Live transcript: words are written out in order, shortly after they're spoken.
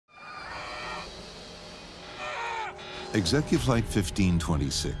ExecuFlight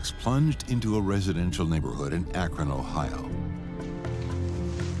 1526 plunged into a residential neighborhood in Akron, Ohio.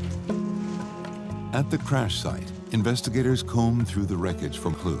 At the crash site, investigators combed through the wreckage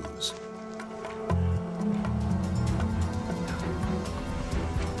for clues.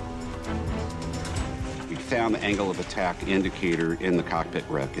 We found the angle of attack indicator in the cockpit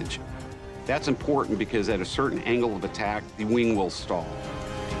wreckage. That's important because at a certain angle of attack, the wing will stall.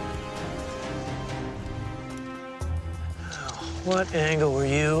 What angle were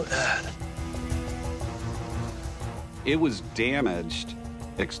you at? It was damaged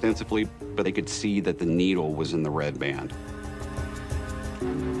extensively, but they could see that the needle was in the red band.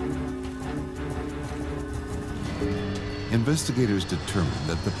 Investigators determined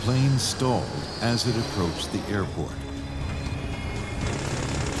that the plane stalled as it approached the airport.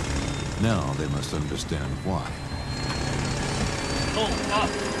 Now they must understand why. Pull up!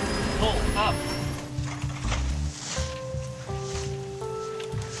 Pull up!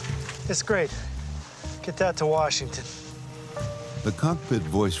 It's great. Get that to Washington. The cockpit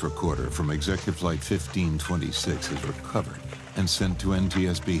voice recorder from ExecuFlight 1526 is recovered and sent to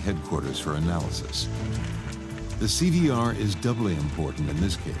NTSB headquarters for analysis. The CVR is doubly important in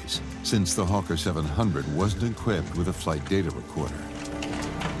this case, since the Hawker 700 wasn't equipped with a flight data recorder.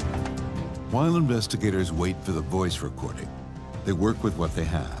 While investigators wait for the voice recording, they work with what they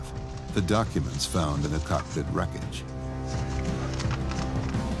have, the documents found in the cockpit wreckage.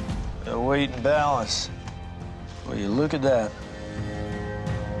 Weight and balance. Well, you look at that.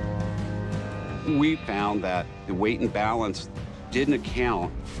 We found that the weight and balance didn't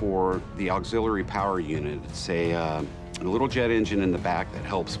account for the auxiliary power unit. It's a little jet engine in the back that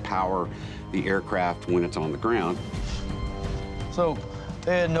helps power the aircraft when it's on the ground. So,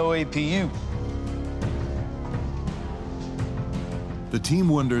 they had no APU. The team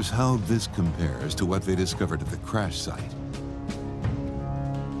wonders how this compares to what they discovered at the crash site.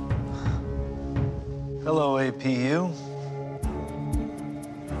 Hello, APU.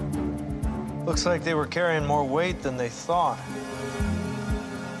 Looks like they were carrying more weight than they thought.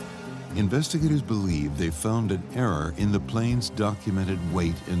 Investigators believe they found an error in the plane's documented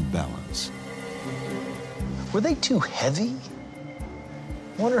weight and balance. Were they too heavy?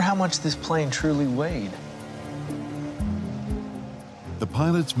 Wonder how much this plane truly weighed. The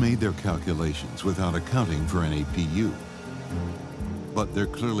pilots made their calculations without accounting for an APU. But there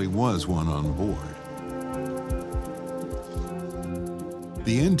clearly was one on board.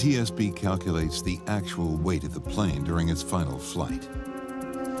 The NTSB calculates the actual weight of the plane during its final flight.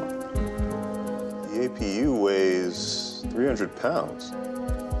 The APU weighs 300 pounds.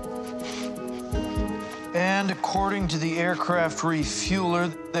 And according to the aircraft refueler,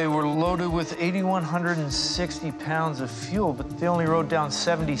 they were loaded with 8,160 pounds of fuel, but they only rode down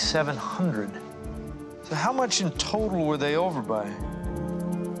 7,700. So how much in total were they over by?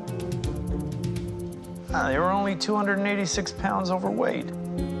 They were only 286 pounds overweight.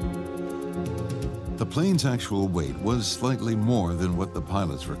 The plane's actual weight was slightly more than what the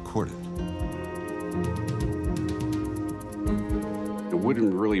pilots recorded. It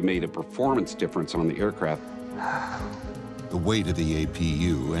wouldn't really made a performance difference on the aircraft. The weight of the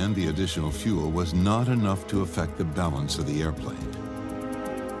APU and the additional fuel was not enough to affect the balance of the airplane.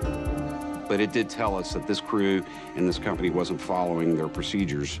 But it did tell us that this crew and this company wasn't following their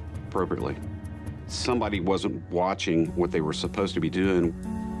procedures appropriately. Somebody wasn't watching what they were supposed to be doing.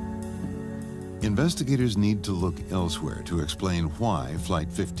 Investigators need to look elsewhere to explain why Flight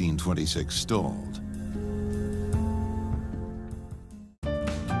 1526 stalled.